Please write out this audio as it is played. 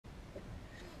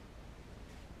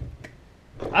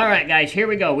All right, guys, here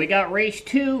we go. We got race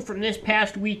 2 from this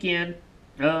past weekend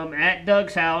at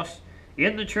Doug's house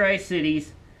in the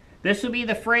Tri-Cities. This will be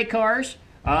the fray cars.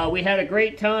 We had a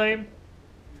great time,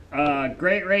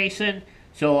 great racing.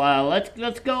 So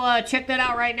let's go check that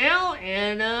out right now,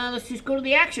 and let's just go to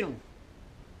the action.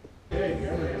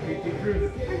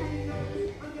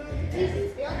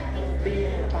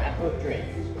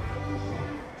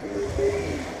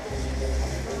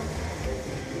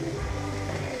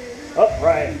 Oh,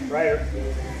 right, rider.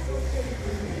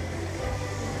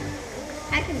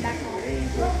 I can back off.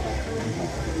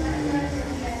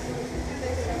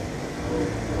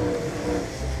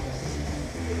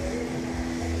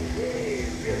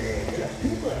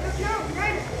 No,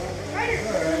 rider.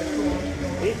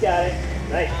 He's got it.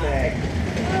 Nice mag.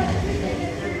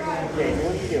 Okay,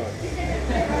 what are you doing?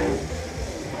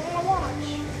 I want to watch.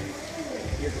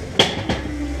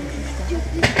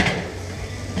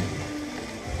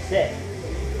 Sit.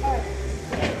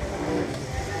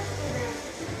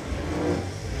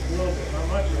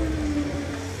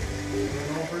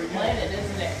 Planet,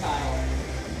 isn't it, Kyle?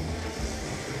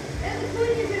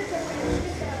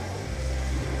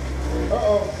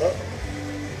 Uh-oh. Oh.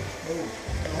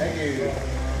 Thank you.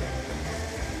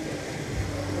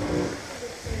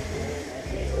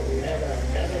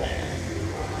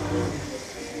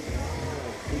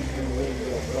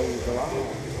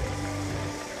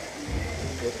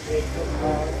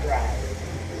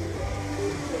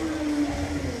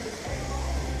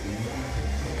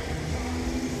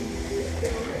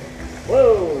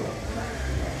 Whoa!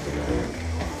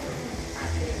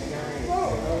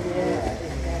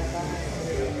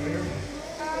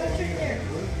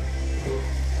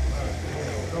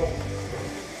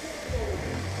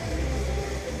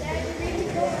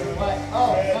 What?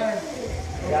 Oh, darn.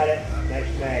 Got it.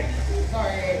 Nice mag.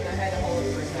 Sorry, Aiden, I had to hold it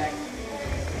for a sec.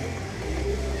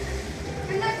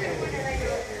 I'm not going to win it right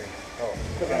now. Oh,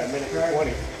 still got a minute and 20.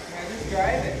 Yeah, just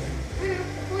drive it. I know.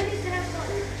 Well, he needs to have fun.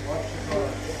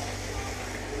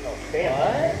 Oh, damn.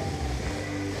 What?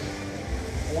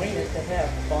 Point is to have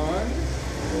fun?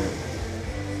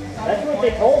 That's what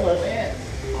they told us.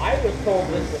 I was told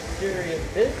this was serious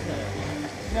business.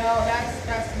 No,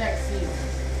 that's next season.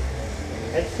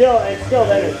 And still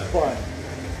that is fun.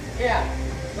 Yeah,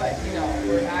 but you know,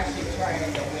 we're actually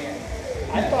trying to win.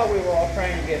 I thought we were all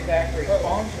trying to get factory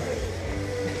sponsors.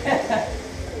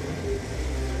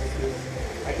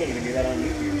 I can't even do that on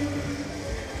YouTube.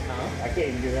 Huh? I can't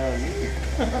even do that on YouTube.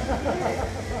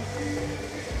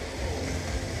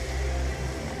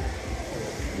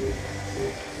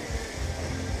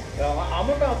 Well, I'm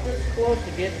about this close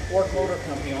to getting Ford Motor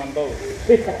Company on board.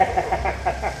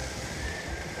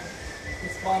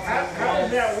 How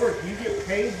does that work? You get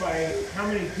paid by how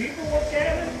many people look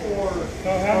at it, or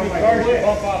How many cars you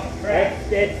bump off the track?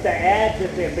 It's the ads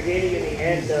at the beginning and the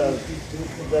end of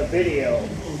the video.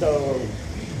 So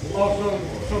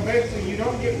so basically you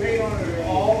don't get paid on it at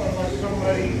all unless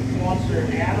somebody wants their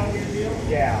ad on your deal?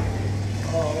 yeah.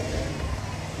 Oh,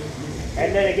 okay.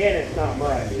 And then again, it's not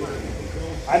much.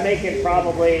 I'm making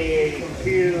probably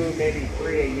 2, maybe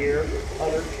 3 a year.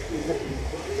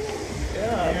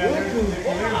 Yeah,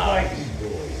 there's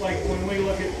like when we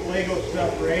look at Lego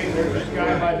stuff, right? There's this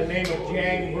guy by the name of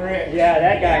Jang Britt. Yeah,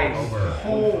 that guy.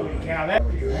 Holy cow! That.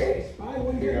 Buy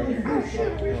one get one free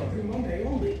shipping through Monday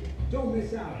only. Don't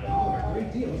miss out on all our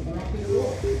great deals for up in the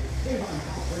road. Save on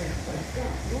top brands like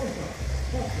Scott, Norfolk,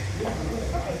 plus the other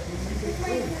products we make it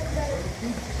free.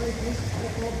 Spray paint,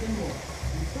 telephone, and more.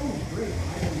 And so many great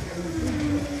items every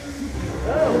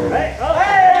Oh, hey! Oh,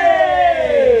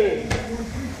 hey!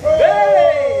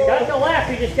 Hey! Got the laugh,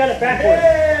 he just got it backwards.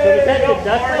 So is that the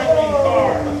duck?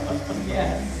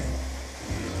 Yes.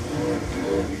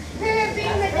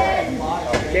 Being the dead.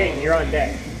 Shane, you're on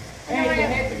deck. Hey, you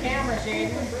hit the camera,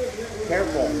 Shaden.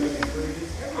 Careful.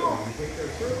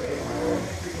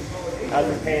 How's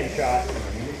the pan shot?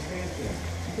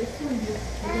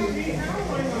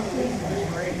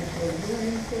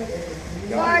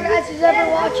 Sorry guys, who's ever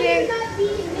watching.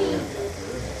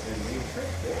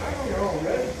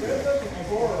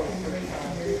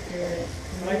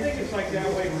 I think it's like that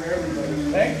way for everybody.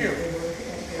 Thank you.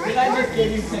 Did I just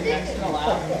give you conventional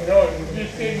laugh? No, you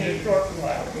just gave me a short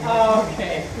laugh. Oh,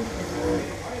 okay.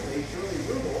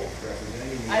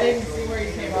 I didn't see where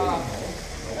you came off.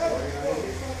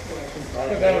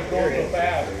 Because I was going so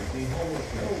fast.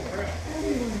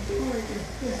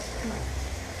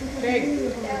 Jake,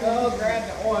 go grab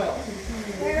the oil.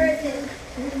 Where is it?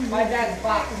 My dad's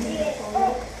box.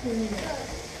 Oh.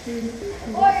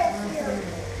 Oil here.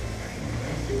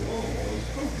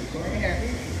 Right here.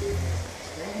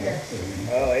 Right here.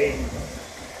 Oh, Aiden.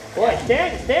 Boy,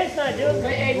 Stan's not doing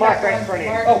Hey, Mark right in front of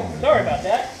you. Mark. Oh, sorry about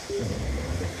that.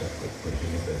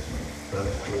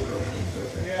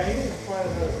 Yeah, he didn't find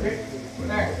another picture.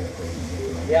 There.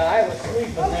 Yeah, I was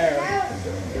sleeping there.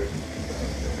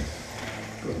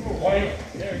 White,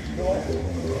 there you go.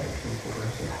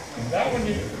 That one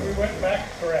we went back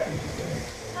correct.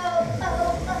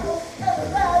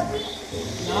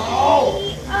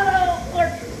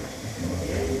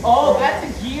 Oh, that's a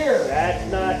gear.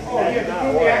 That's not. Oh, yeah, That's just not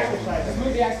move the what. axle side. Let's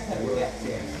move the axis head.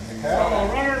 Yeah. Oh,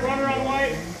 runner on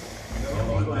white.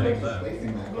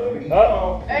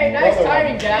 Uh-oh. Hey, nice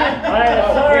timing, Dad.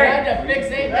 I'm sorry. We had to fix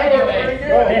it anyway.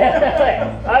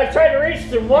 Yeah, I was trying to reach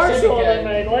the Marshall good. and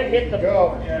my leg hit the. Go.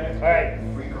 Alright,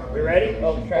 we ready?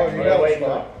 Oh, the track. you gotta wait.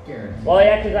 stop. Well,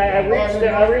 yeah, because I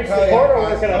reached the corner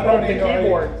work and I bumped the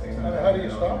keyboard. How do you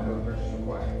stop it?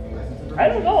 I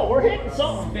don't know, we're hitting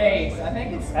something. Space. I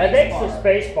think it's space. I think it's bar. the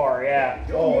space bar, yeah.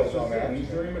 Oh, it's on that.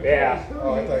 Yeah.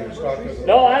 Oh, I thought you stopped it.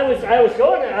 No, I was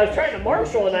trying to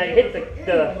Marshall and I hit the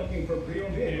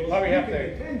Probably have to.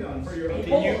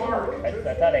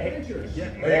 I thought I hit.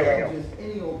 There we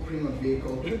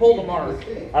go. He pulled a mark.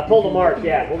 I pulled a mark,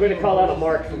 yeah. We're gonna call that a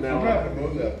mark from now I'm gonna have on. to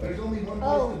move that thing.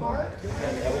 Oh, Mark.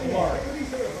 That was a mark.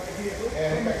 Yeah,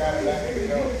 I think I got it back. Here we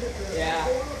go. Yeah.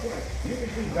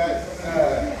 That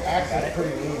axle is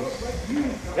pretty loose.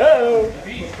 Go!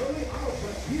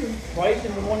 Twice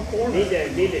into one corner. Need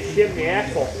to shim the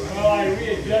axle. Well, I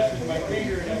readjusted my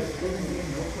finger and I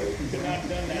could not have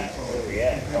done that. Oh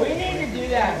yeah. We need to do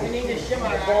that. We need to shim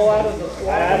our Fall out axis. of the I slot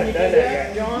when haven't you done did that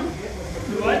that, yet. John?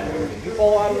 What? You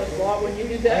fall out of the slot when you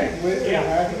did that?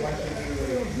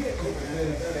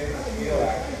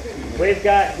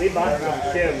 We bought some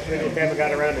shims. We just haven't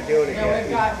got around to doing it Yeah, we've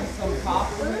yet. got some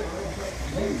copper.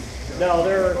 No,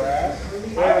 they're Brass.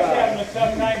 I was having a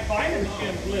tough time finding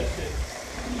shims listed.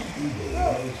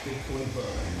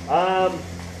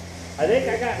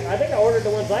 I think I ordered the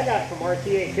ones I got from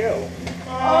RTHO.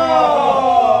 Oh!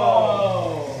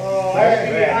 I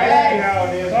see how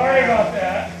it is. Sorry about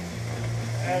that.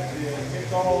 That's it.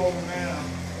 It's all over now.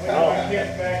 Wait till I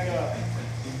get back up.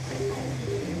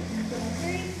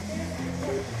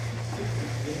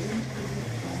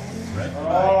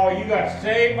 Oh, you got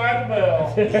saved by the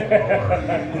bell.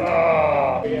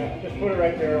 Oh, Yeah, just put it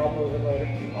right there. I'll move it later.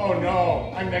 oh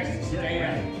no, I'm next to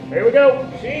Stan. Here we go.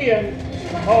 See ya.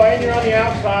 Oh, and you're on the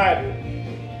outside.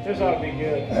 This ought to be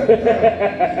good.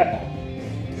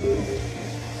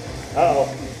 Uh-oh.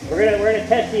 We're gonna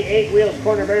test the 8 wheels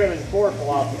corner better than 4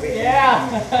 philosophy. Yeah.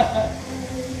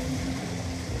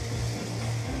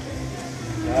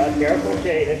 Careful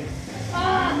shading.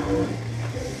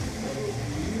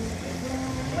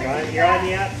 You're on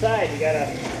the outside. You gotta.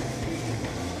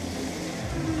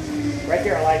 Right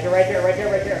there, Elijah. Right there. Right there.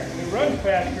 Right there. It runs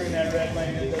faster in that red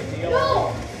lane than it does the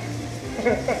yellow. No!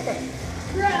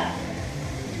 Bruh.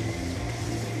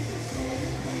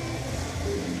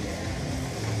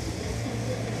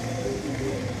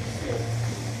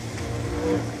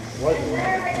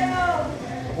 There we go.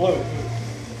 Blue.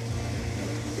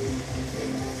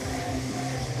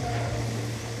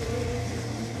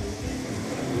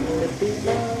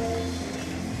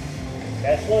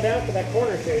 Gotta slow down for that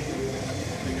corner shade.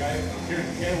 The guy,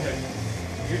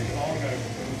 here's all the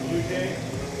blue jay.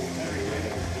 Every day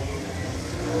that was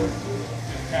blue.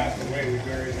 Just passed away. We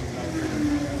buried him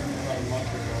about a month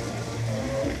ago.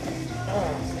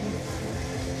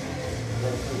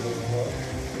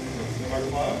 Our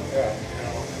club? Yeah.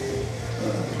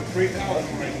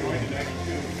 3,000 when I joined in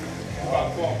 '92.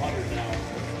 About 1,200 now.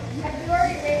 Have you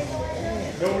already raised one?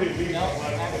 Nobody leaves No, without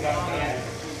I haven't without gone yet. that.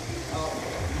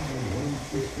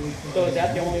 So is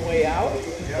that the only way out?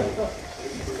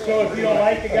 So if you don't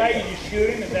like the guy, you just shoot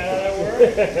him? Is that how that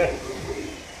works?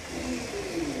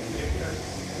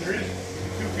 There is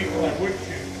 2 people that would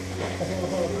shoot.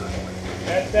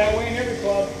 That's that way in every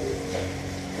club.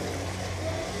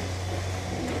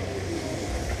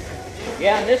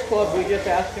 Yeah, in this club we just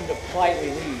asked him to politely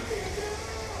leave.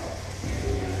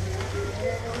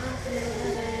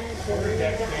 Where's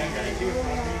that stand guy? Is he in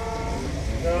front of me?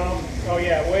 No. Oh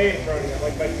yeah, way in front of you,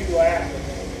 like by 2 laps.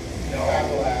 No,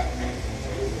 half a lap.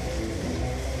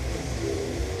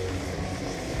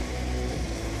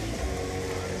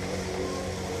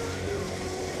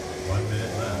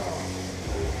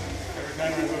 Every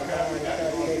time I look up,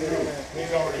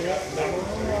 he's already got the number.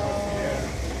 Yeah.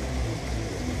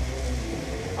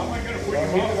 How am I gonna put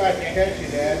him on? I can catch you,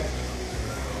 Dad.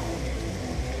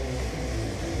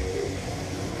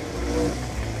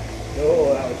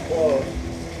 Oh, that was close.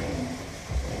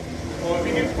 Well, if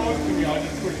he gets close to me, I'll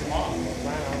just push him off.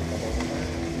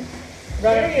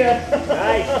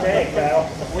 Nice take, Kyle.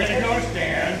 Way to go,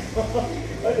 Stan.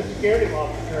 scared him off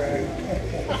the track.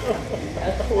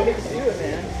 That's the way to do it,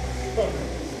 man.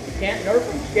 Can't nerf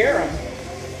him, scare him.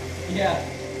 Yeah.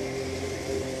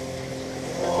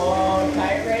 Oh,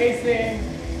 tight racing.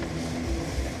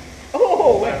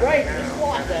 Oh, went right in the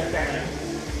slot that time.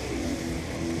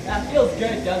 That feels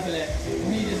good, doesn't it?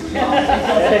 When you just jump. And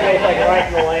then it goes like right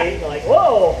in the lane, like,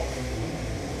 whoa!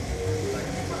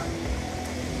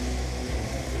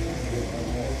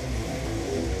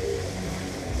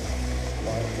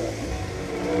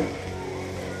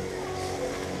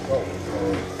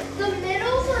 The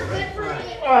middles are good for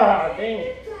me. Ah, dang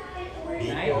it.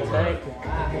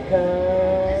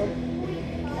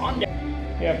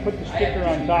 Yeah, put the sticker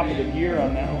on top of the gear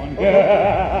on that one.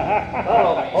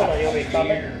 Oh, hold on, you want me to stop it?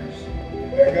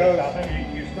 There it goes.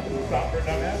 You stop for it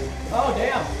down there? Oh,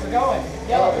 damn. We're going.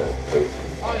 Yellow.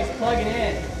 Oh, he's plugging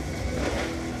in.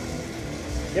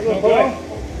 Give him a push.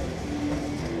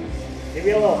 Give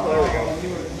me a little, there we go. You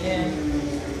were in.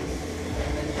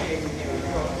 And then Chase came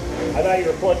across. I thought you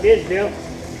were plugged in, Jim.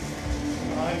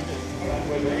 I'm just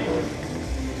with it.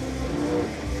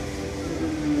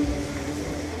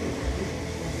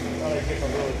 Thought I'd get my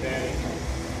little daddy.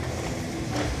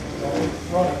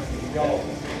 Run, yellow.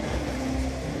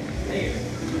 Hey.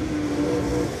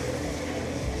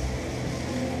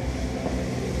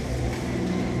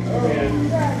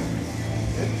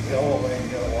 It's yellow, I ain't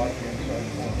gotta watch the inside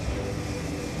corner.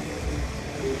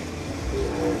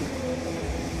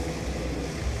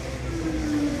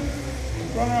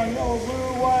 Running on yellow,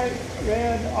 blue, white,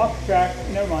 red, off the track.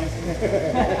 Never mind.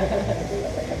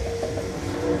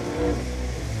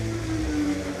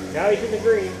 Now he's in the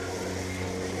green.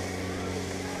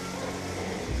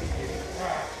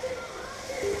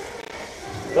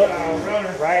 Look,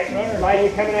 Runner. right, Lightly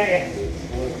coming at you.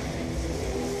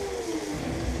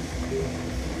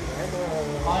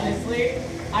 Honestly,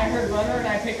 I heard runner and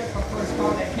I picked up the first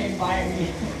car that came by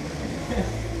me.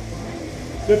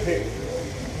 Good pick.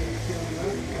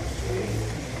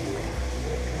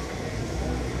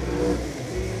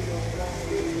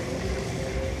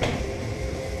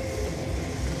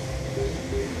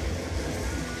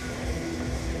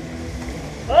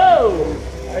 Oh!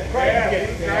 I tried to get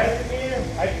it again.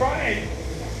 I tried.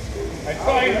 I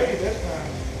tried. This time.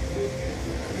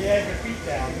 You had your feet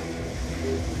down.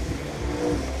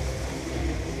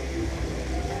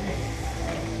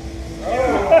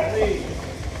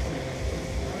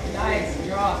 Nice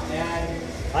drop, Dad.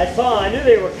 I knew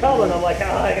they were coming. I'm like,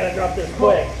 ah, I gotta drop this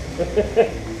quick.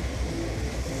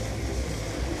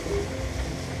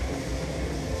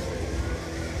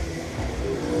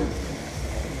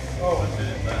 Oh,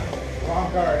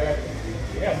 wrong car.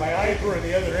 Yeah, my eyes were at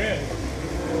the other end.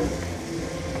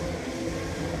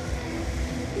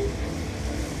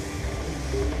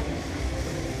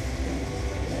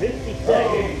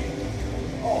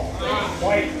 Oh,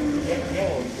 white,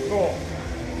 yellow, cool.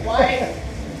 White.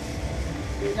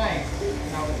 Nice.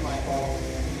 That was my fault.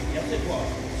 Yes, it was.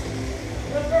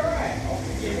 That's alright. I'll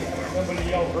forgive you. Somebody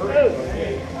yelled hurt.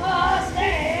 Oh,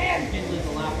 stand! Didn't lose a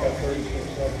lap over.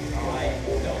 I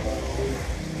don't know.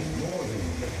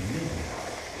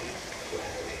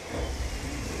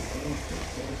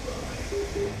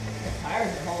 The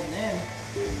tires are holding in.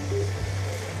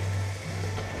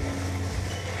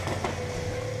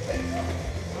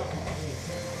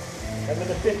 Coming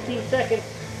to 15 seconds.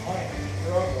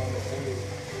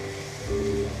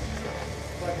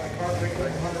 Like my car picked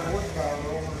like 100 horsepower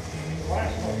over the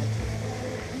last one.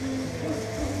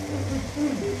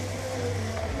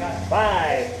 Got 5.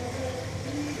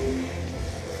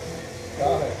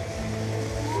 Got it.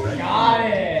 Got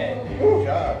it! Good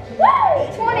job.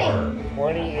 Woo! 20.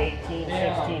 20, 18,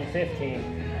 16, 15.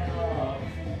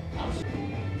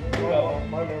 Well,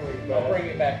 my memory's I'll bad. bring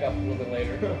it back up a little bit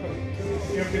later.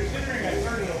 You know, considering I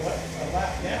started a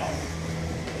lap down.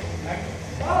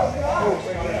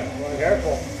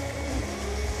 Careful.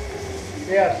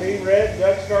 Yeah, see, red,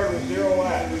 that started with 0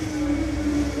 laps.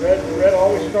 Red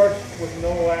always starts with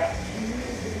no laps.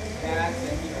 That's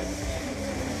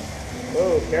interesting.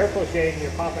 Oh, careful, Shane.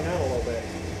 You're popping out a little bit.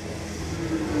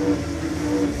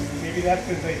 Maybe that's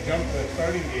because they jumped the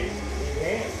starting gate.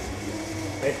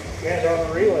 It's on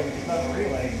the relay. It's on a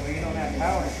relay, so you don't have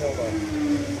power until the...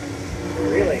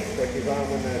 Relay switch is on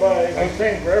when the... But I'm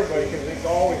saying for everybody, because it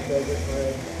always does it for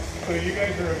red. So you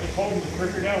guys are just holding the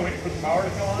trigger down, waiting for the power to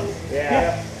come on?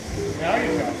 Yeah. Now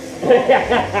you know.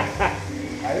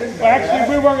 I didn't know Well, actually, that.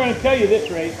 we weren't going to tell you this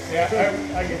race. Yeah,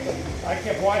 I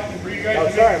kept watching for you guys Oh,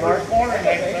 to sorry, make the Mark. first corner.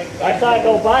 And I saw it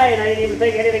go by and I didn't even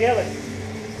think anything of it.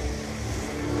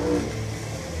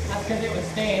 That's because it was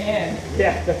staying in.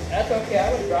 Yeah. That's okay.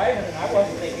 I was driving and I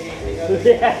wasn't thinking anything of it.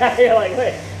 Yeah, you're like,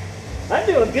 wait. I'm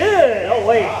doing good. Oh,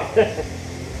 wait.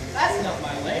 That's not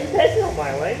my lane. That's not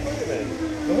my lane. Look at that.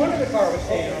 No wonder the car was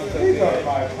staying on so These are good.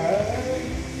 500.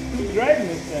 Who's driving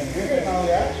this thing? You're getting all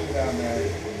the action down there.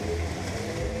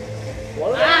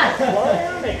 Slow down. Slow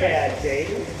down the cat,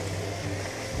 Jaden.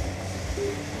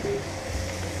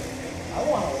 I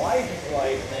want a license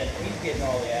plate that he's getting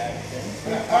all the action.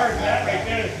 Whose car is that right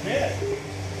there? It's mid.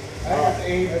 I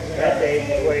think it's 8. That's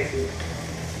Abe's. Wait.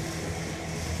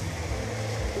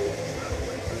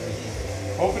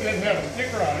 Hope it doesn't have a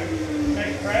sticker on it.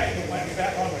 Next crash, it might be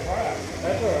back on the track.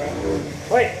 That's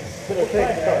alright. Wait. To the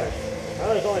six cars.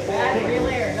 Oh, there's only four. Bad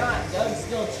relay or not, Doug's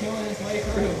still chewing his way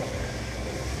through.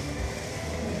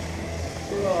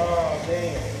 Oh,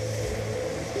 dang it.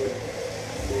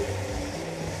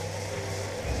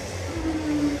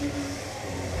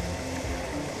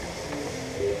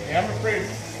 Yeah, I'm afraid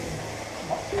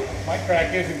my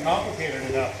track isn't complicated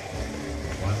enough.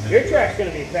 Your track's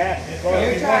gonna be fast. It's Your gonna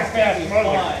be one track's gonna fast be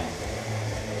mother. fun.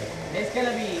 It's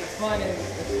gonna be fun in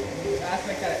the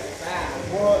aspect that it's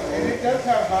fast. Well, and it does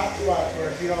have hot spots where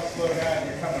if you don't slow down,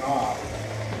 you're coming off.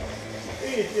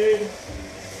 See you, dude.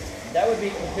 That would be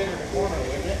considered a corner,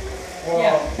 wouldn't it? Well,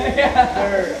 Yeah.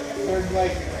 they're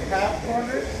like half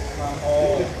corners.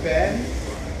 They just bend.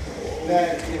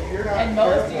 That if you're not And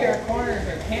most of careful, your corners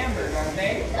are cambered, aren't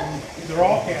they? They're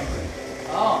all cambered.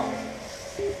 Oh.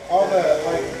 all the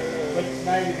like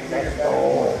 90 degree or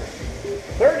better,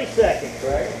 30 seconds.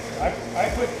 right? I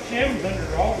put shims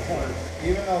under all the corners.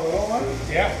 Even the little ones.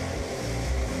 Yeah.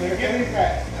 They're getting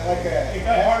that like a. It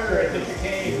got harder at the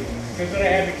chicane because then I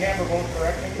had the camber both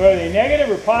correcting. But are they negative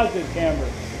or positive camber?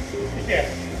 Yeah.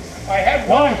 I had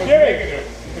No, one I'm that was serious.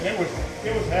 negative, and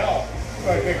it was hell.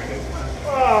 So I fixed it.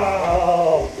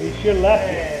 Oh, You should have left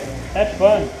it. That's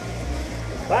fun.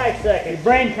 5 Your seconds.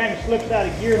 brain kind of slips out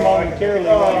of gear momentarily.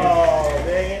 while you're- Oh,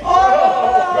 dang it. Oh!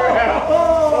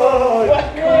 Oh,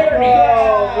 What carnage.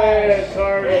 Oh, man,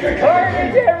 carnage.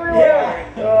 Carnage everywhere!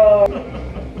 Oh.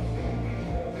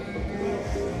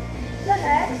 The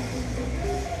heck?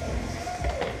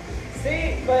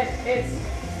 See, but it's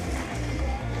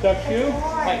Stuck shoe?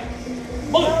 On. like,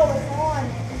 No, it's on.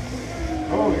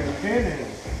 Oh, your pin is.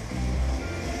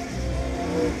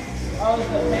 oh, is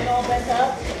the pin all bent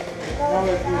up? No,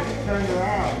 it's turned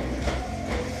around.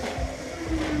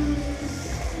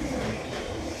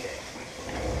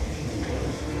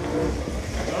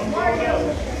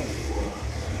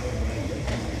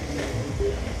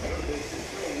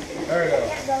 There we go.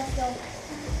 Can't go still.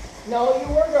 No, you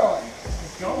were going.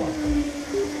 It's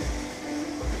going.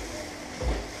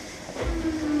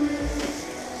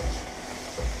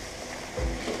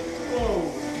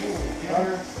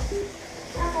 Runner.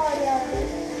 I'm already out of it.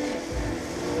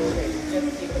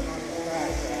 Just keep it on the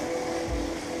track.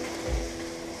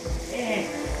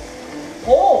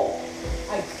 Oh!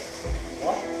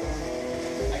 What?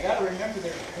 I gotta remember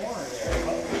there's a corner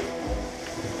there.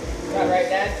 Is that right,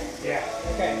 Dad? Yeah.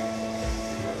 Okay.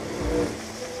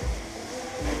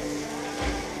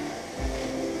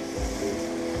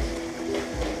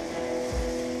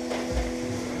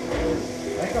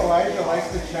 I think Elijah likes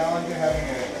the challenge of having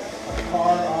a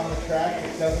car on the track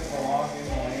that doesn't belong in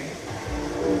the lane.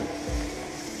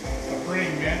 A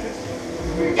praying mantis?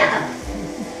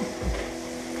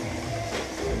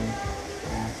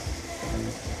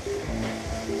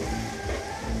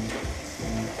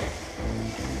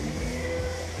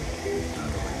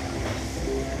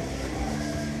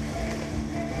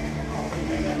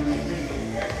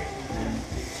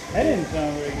 That didn't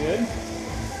sound very good.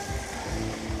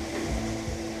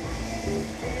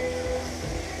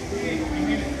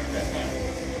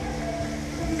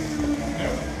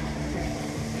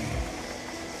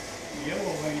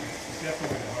 Yellow lane is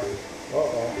definitely the hardest.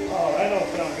 Oh, that don't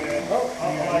sound good.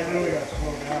 I really gotta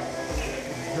slow down a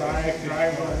little bit.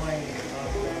 Drive the lane.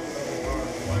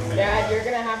 Dad, you're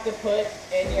gonna have to put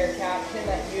in your caption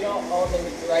that you don't own the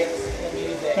rights to the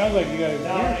music. Sounds like you got a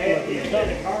No, gear flip you or said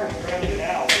something. the car's rounded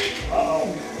out.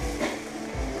 Uh-oh.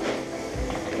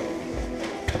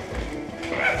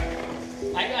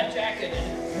 I got jacketed.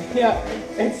 Yeah,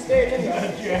 it stayed in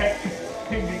there. Jack,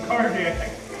 the car jack.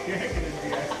 Jack it is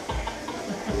jack.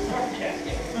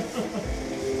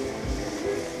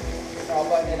 I'll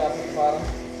button it up at the bottom.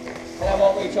 And I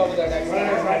won't reach over there next Runner,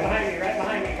 time. right behind me, right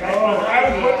behind me, right Oh,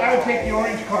 behind me. I would take the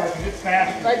orange car because it's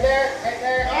faster. Right there, right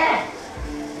there. Ah!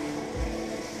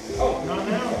 Oh, not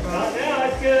now. Not now,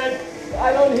 that's good.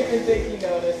 I don't even think he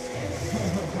noticed.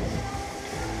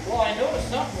 Well, I noticed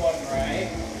something wasn't right.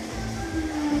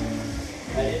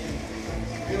 I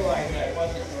didn't realize that it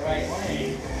wasn't the right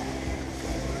lane.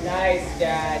 Nice,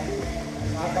 Dad.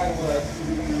 Knock on wood.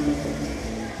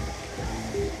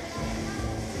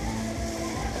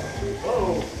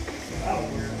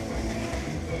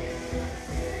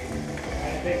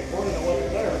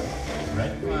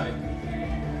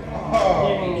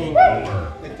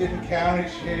 Didn't count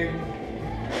it, Shane.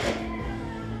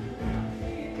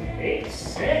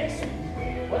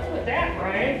 8-6. What's with that,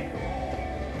 Brian?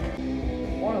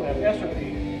 One of them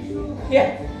SRP.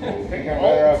 Yeah. Think I'm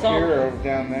better up here or over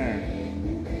down there?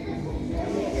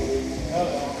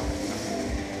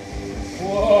 Whoa!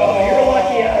 Oh, you're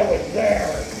lucky I was there.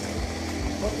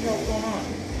 What the hell's going on?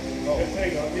 Oh, it's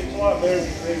a lot better than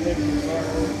they did in the car.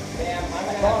 Damn, I'm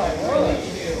gonna have to really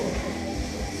chew.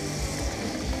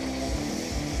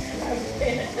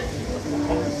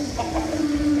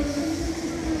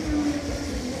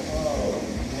 Oh,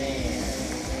 man.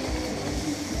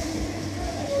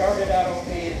 I started out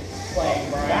okay playing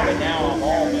Brian, but now I'm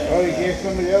all good. Oh, you gave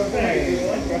somebody else a name.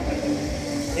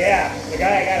 Yeah, the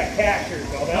guy got a catcher,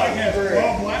 so Dog that's has for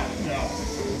 12 laps now.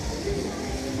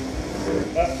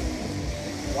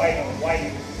 white on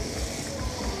white.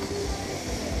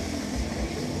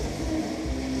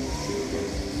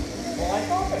 Well, I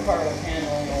thought the car was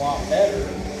handling a lot better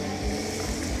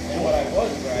than what I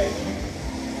was driving.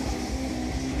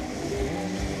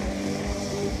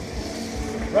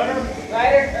 Runner.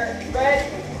 Ryder, Red,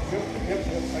 Yep,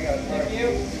 I got it. thank you.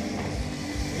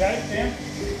 You got it, Sam?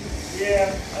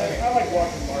 Yeah, I like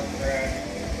watching Mark crash.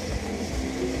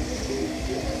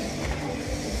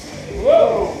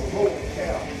 Whoa! Holy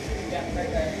cow. Yeah,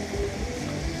 right there.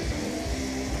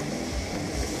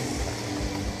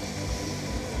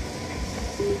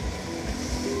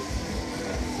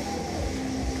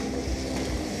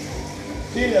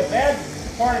 See, the bad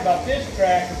part about this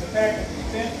track is the fact that the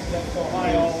suspension's up so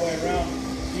high all the way around.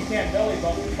 You can't belly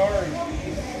bump the cars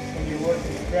when you're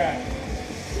working the track.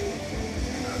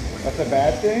 That's a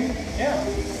bad thing? Yeah.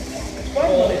 It's fun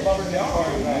when they bump the cars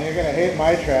And around. you're gonna hate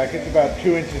my track. It's about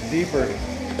 2 inches deeper. As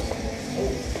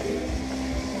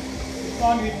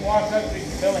long as you can walk up so you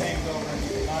can belly hangs over and you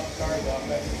can knock the cars off.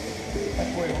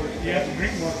 That's way worse. You have to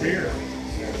drink more beer.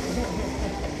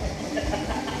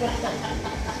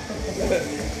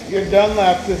 Your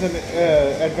Dunlaps isn't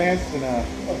advanced enough.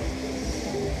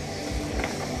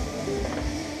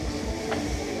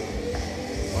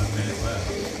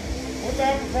 What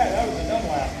time was that? That was a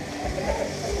Dunlap.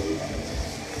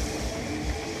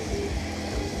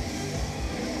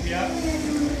 Yeah.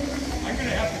 I'm going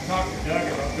to have to talk to Doug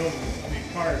about building these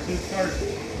cars. His car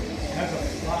has a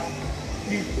lot,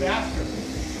 he's faster.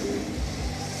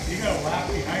 You got a lap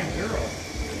behind zero.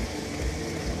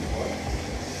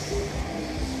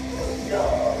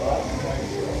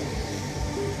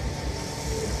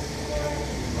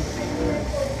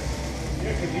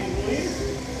 Yeah, because he's the leader.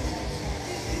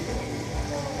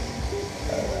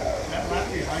 That lap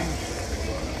behind you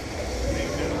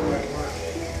makes it work.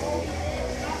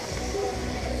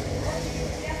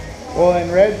 Well, and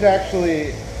Red's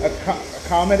actually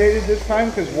accommodated this time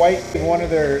because White did one of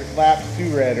their laps to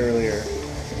Red earlier.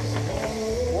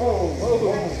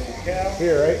 Whoa.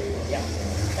 Here, right? Yeah.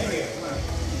 Thank you.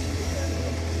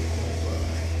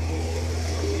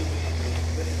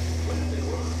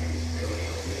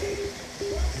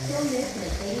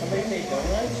 Somebody say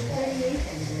donuts?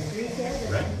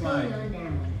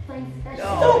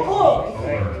 So close!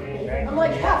 I'm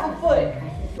like half a foot.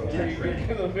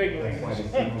 You're the big leagues.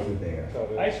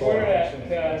 I swear that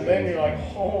then you're like,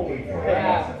 holy crap.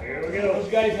 Yeah. Here we go.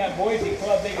 Those guys in that Boise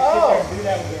club, they can sit there and do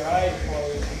that with their eyes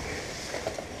closed.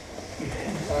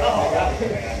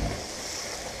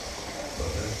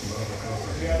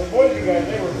 Yeah, the Boise guys,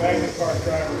 they were magnet car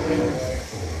drivers anyway.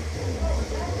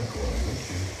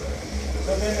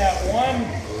 So then that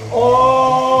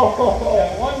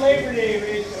one Labor Day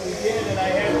race that we did, and I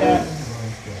had that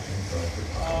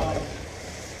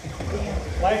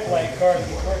lifelike cars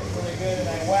that worked really good, and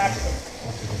I whacked them.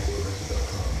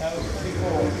 That was pretty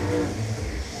cool.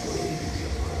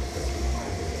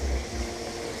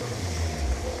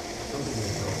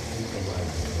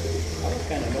 That was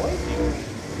kind of noisy.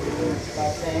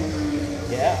 About thing?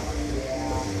 Yeah.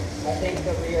 I think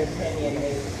the rear pinion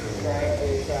is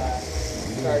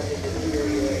started to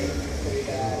deteriorate pretty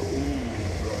bad.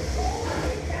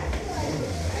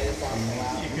 I just lost the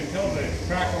lap. You can tell the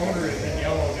track owner is in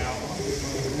yellow now.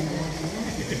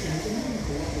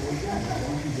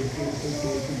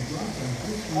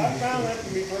 I found that to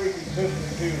be pretty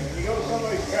consistent too. When you go to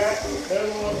somebody's track, they're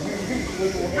the ones who usually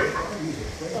win.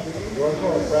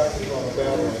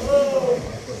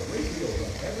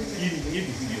 You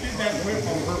did that whip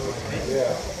on purpose, right?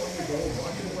 Yeah.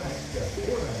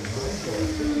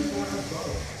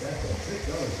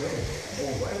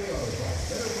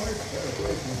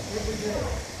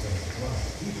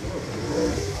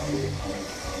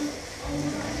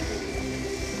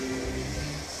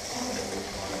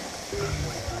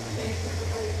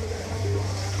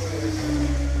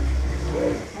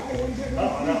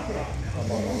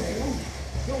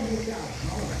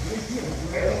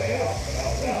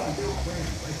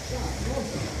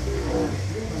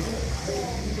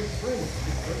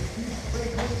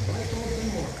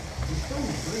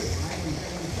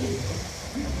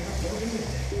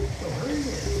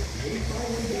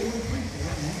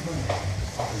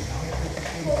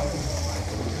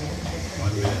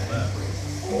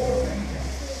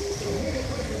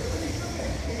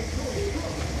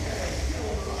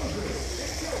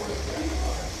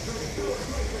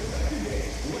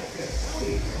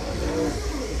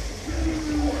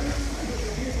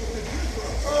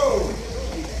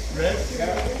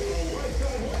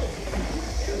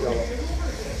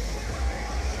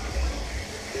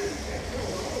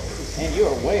 And you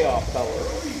are way off color.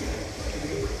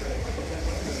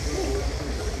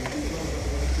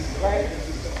 Right?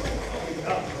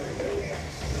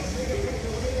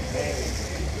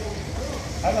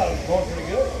 I thought it was going pretty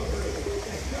good.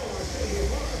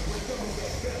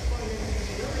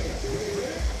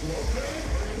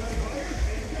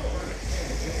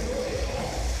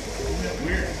 Isn't it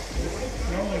weird?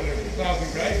 Normally there's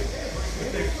 1,000 guys. If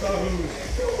they saw who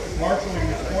was marshalling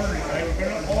this corner tonight, we're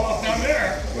going to pull off down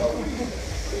there.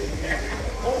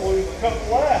 Oh, we've come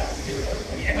last.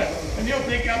 Yeah, and you'll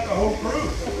take out the whole crew.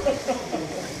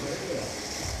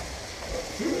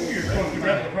 You're supposed to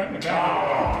grab the front and the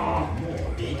back.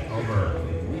 Over.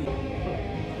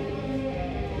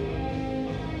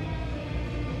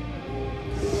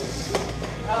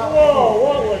 Whoa,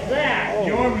 what was that?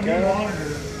 You have a new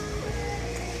monitor.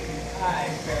 I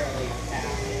barely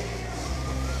tapped it.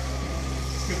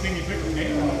 Good thing you took the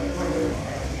name off it.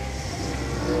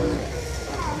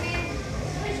 Oh man,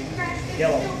 we should crash this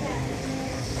Yellow.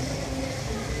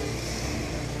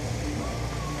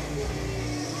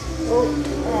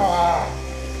 real bad.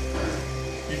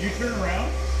 Did you turn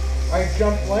around? I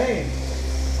jumped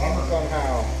lanes Bummer.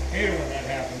 somehow. Hated when that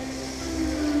happened.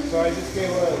 So I just gave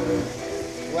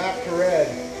a lap to red.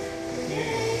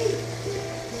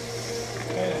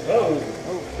 Oh,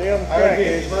 stay on the I would track. be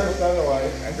Ace. first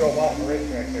otherwise. I drove off the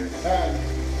racetrack there.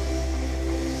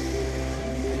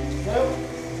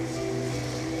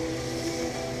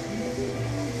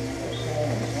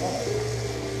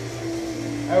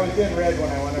 I was in red when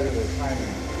I went over the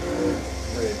timing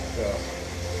bridge, so.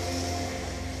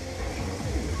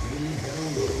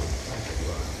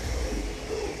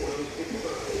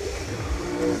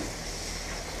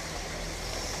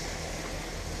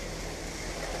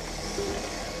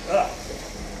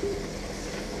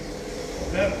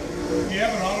 Do you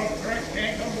have an auto correct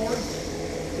tank on board?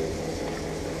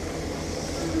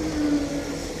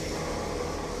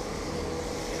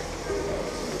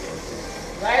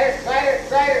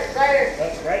 Slider.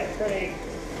 That's right in front of you.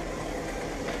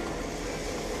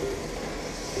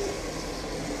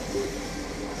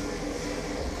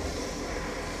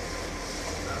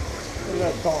 Look at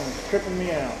that song, it's tripping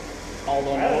me out.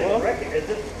 Aldo I don't even Nova? reckon, is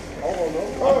it Aldo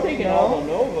Nova? I'm thinking no. Aldo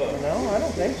Nova. No, I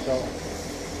don't think so.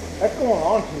 That's going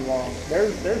on too long.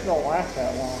 There's no last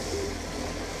that long.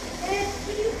 Ed,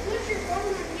 can you put your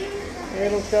phone on mute or something?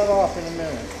 It'll shut off in a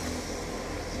minute.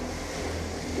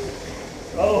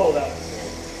 Oh, that was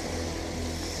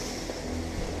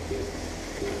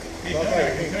Hey, Doug, I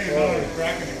can tell you're not on the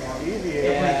track anymore. Easy.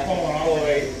 Everybody's falling off.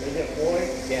 Floyd. Is it Floyd?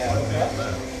 Yeah.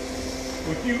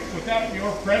 Without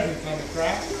your presence on the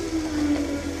track,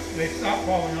 they stop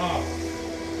falling off.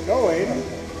 Go, Aiden.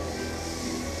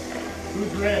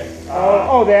 Who's red?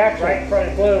 Oh, the action. Right in front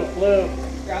of blue.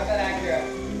 Grab that Acura.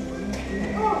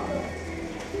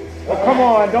 Oh, come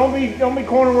on, don't be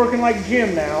corner working like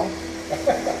Jim now.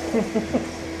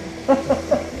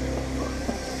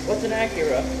 What's an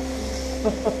Acura?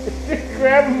 Just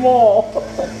grab them all.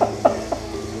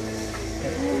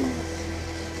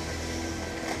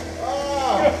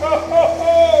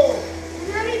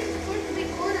 You're not even supposed to be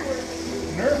corner working.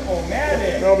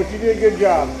 Nerf-o-matic. No, but you did a good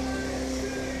job.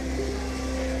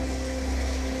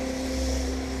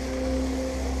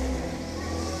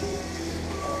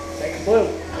 Second blue.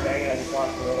 Dang it, I just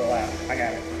lost another lap. I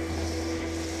got it.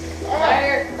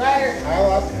 Slider. I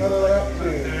lost another lap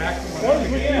too. What's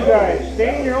with you guys?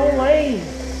 Stay in your own lane.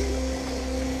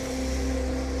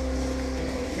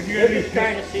 We're just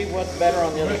trying to see what's better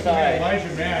on the other side. Elijah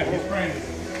mad. He's trying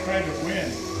to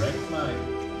win. Red flag.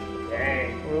 Dang.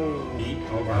 Heat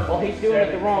over. Well, he's doing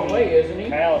it the wrong way, isn't he?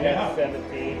 Kyle Yeah. had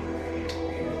 17.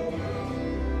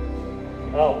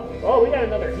 Oh, we got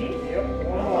another heat. Yep.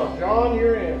 Oh, John,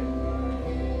 you're in.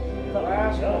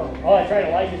 Last one. Oh, that's right.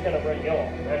 Elijah's gonna run yellow.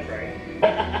 That's right.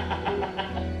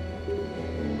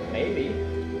 Maybe.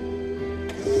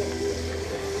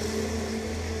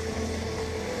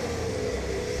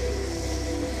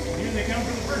 they come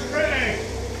for the first fray.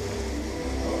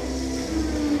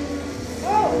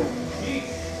 Oh!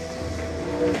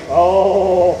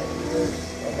 Oh.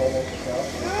 That's almost a shot.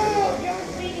 No!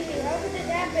 John's beating me. How did it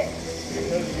happen?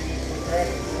 Because you need some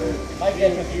credit. I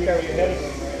guess it's You very ahead of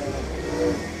them right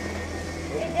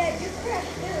Hey, Dad, you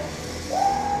crashed too.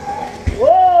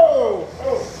 Whoa!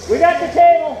 We got the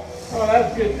table. Oh, that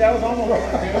was good. That was almost like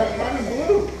Kind of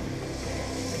blue.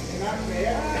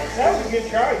 that was a good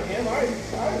try, Jim. I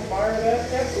admire that.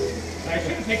 I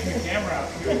should have taken the camera out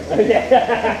too.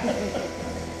 Yeah.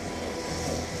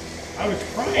 I was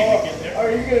trying to get there. Are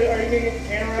you gonna get the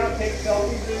camera out, take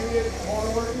selfies of you at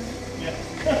corner working? Yeah.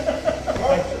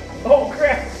 Oh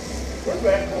crap! Where's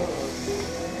that corner working?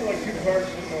 There's like 2 cars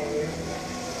sitting over there.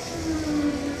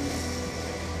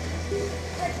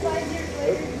 Like 5 years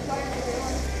later, you finally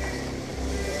won.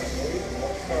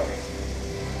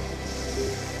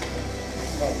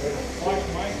 Watch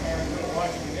my car and we'll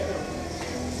watch together.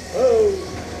 Oh.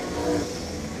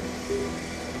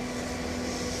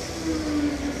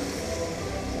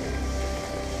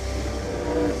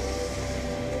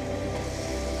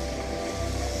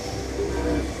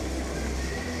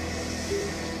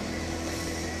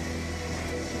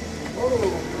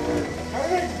 How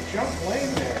did I jump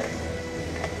lane there?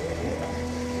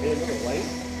 Into lane?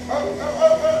 Oh.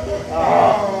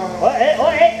 Hey,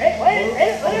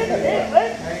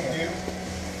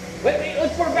 Wait,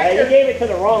 let's put it Yeah, you gave it to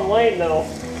the wrong lane though.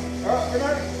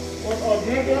 Oh,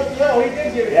 did he give it? Yeah, he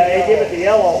did give it. Yeah, you gave it the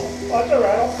yellow. That's all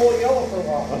right. I'll pull yellow for a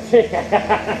while. Just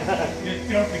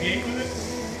jump the gate with it?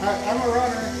 I'm a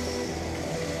runner.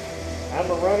 I'm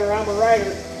a runner, I'm a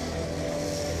rider.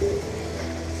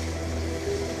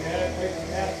 Yeah, it takes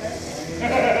past that.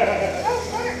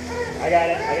 I got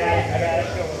it.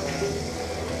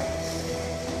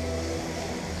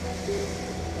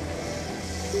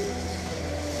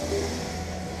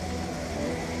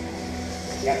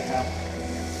 Got it, Kyle.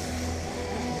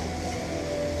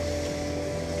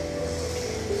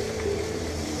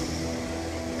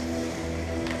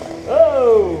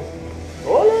 Oh!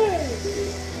 Ole!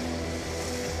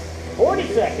 40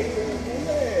 seconds.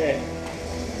 Yeah.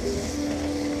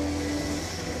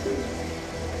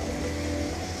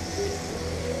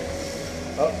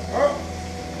 Oh.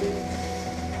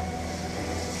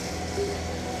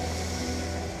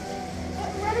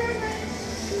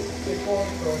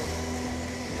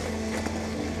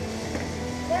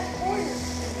 That corner.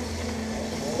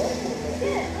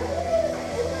 Yeah,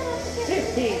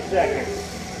 15 seconds.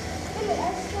 look at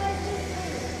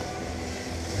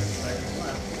that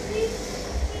slide. See?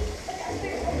 I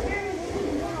barely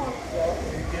moved down.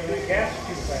 Give the gas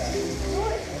too fast.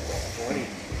 20.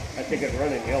 I think it's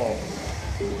running yellow.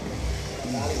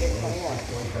 Gotta get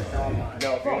 21.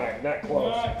 No, you're not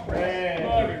close.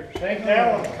 Man, thank that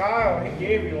one, Kyle. He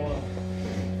gave you one.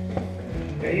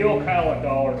 Yeah, you owe Kyle $1.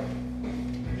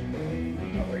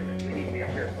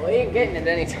 Well, he ain't getting it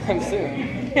anytime soon.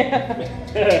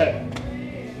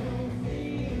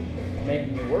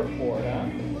 Making you work for it, huh?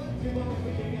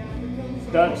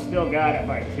 Doug still got it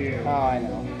by 2. Oh, I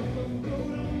know.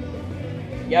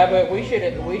 Yeah, but we should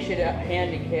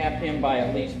handicap him by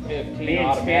at least 15 Me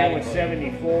and Stan was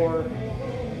automatically. 74.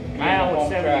 Kyle was home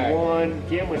track. 71.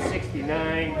 Jim was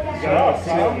 69. John Kyle, was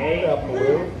 68.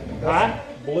 Blue. Huh?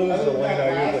 Blue's the lane I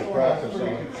usually practice on.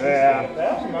 Yeah. That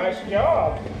was a nice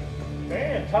job.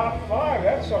 Man, top 5.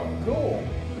 That's something cool.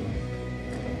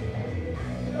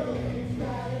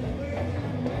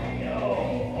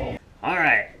 All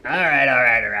right.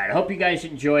 I hope you guys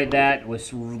enjoyed that. It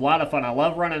was a lot of fun. I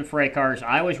love running fray cars.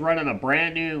 I was running a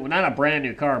brand new, well, not a brand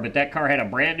new car, but that car had a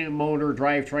brand new motor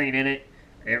drivetrain in it.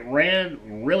 It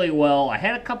ran really well. I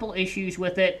had a couple issues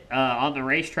with it on the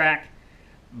racetrack,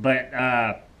 but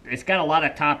it's got a lot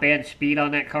of top end speed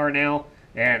on that car now.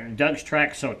 And Doug's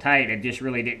track's so tight, I just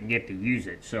really didn't get to use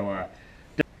it. So,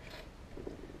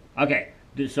 okay.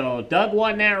 So Doug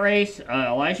won that race.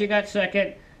 Elijah got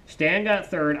second. Stan got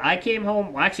third. I came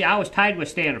home. Well, actually, I was tied with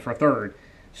Stan for third.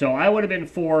 So I would have been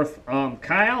fourth.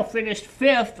 Kyle finished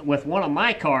fifth with one of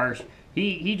my cars.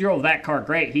 He drove that car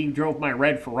great. He drove my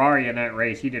red Ferrari in that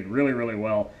race. He did really, really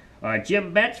well.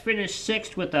 Jim Betts finished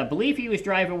sixth with, I believe he was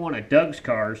driving one of Doug's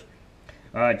cars.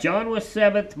 John was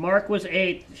seventh. Mark was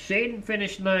eighth. Shaden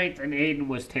finished ninth. And Aiden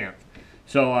was 10th.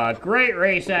 So great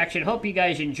race action. Hope you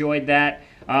guys enjoyed that.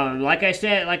 Like I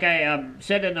said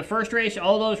in the first race,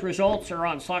 all those results are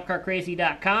on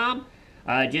slotcarcrazy.com.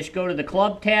 Just go to the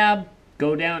club tab,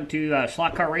 go down to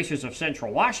Slot Car Racers of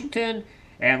Central Washington,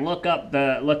 and look up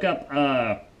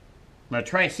the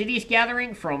Tri-Cities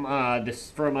gathering from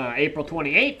April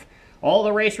 28th. All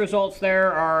the race results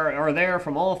there are there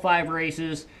from all 5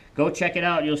 races. go check it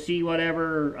out. You'll see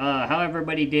whatever, how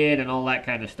everybody did and all that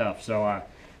kind of stuff. So,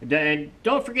 and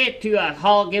don't forget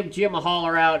to give Jim a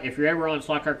holler out if you're ever on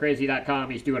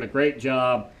slotcarcrazy.com. He's doing a great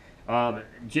job.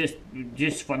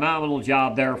 Just phenomenal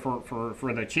job there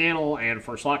for the channel and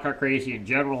for Slot Car Crazy in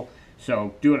general.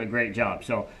 So, doing a great job.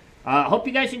 So, hope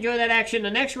you guys enjoy that action. The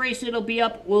next race that'll be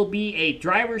up will be a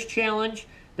driver's challenge.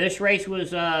 This race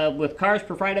was with cars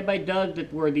provided by Doug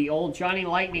that were the old Johnny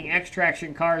Lightning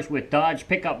X-Traction cars with Dodge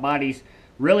pickup bodies.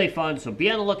 Really fun, so be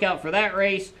on the lookout for that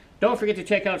race. Don't forget to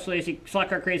check out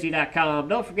slotcarcrazy.com.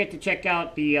 Don't forget to check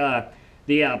out the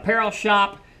apparel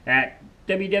shop at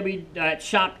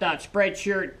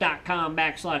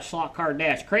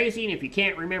www.shop.spreadshirt.com/slotcar-crazy. And if you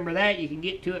can't remember that, you can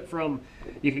get to it from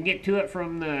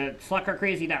the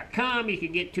slotcarcrazy.com. You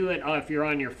can get to it if you're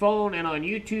on your phone and on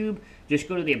YouTube. Just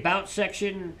go to the About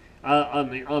section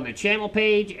on the channel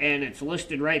page, and it's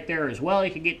listed right there as well.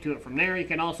 You can get to it from there. You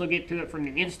can also get to it from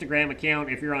the Instagram account.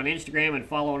 If you're on Instagram and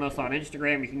following us on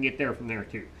Instagram, you can get there from there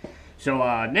too. So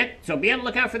so be on the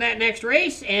lookout for that next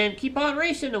race, and keep on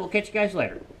racing, and we'll catch you guys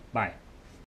later. Bye.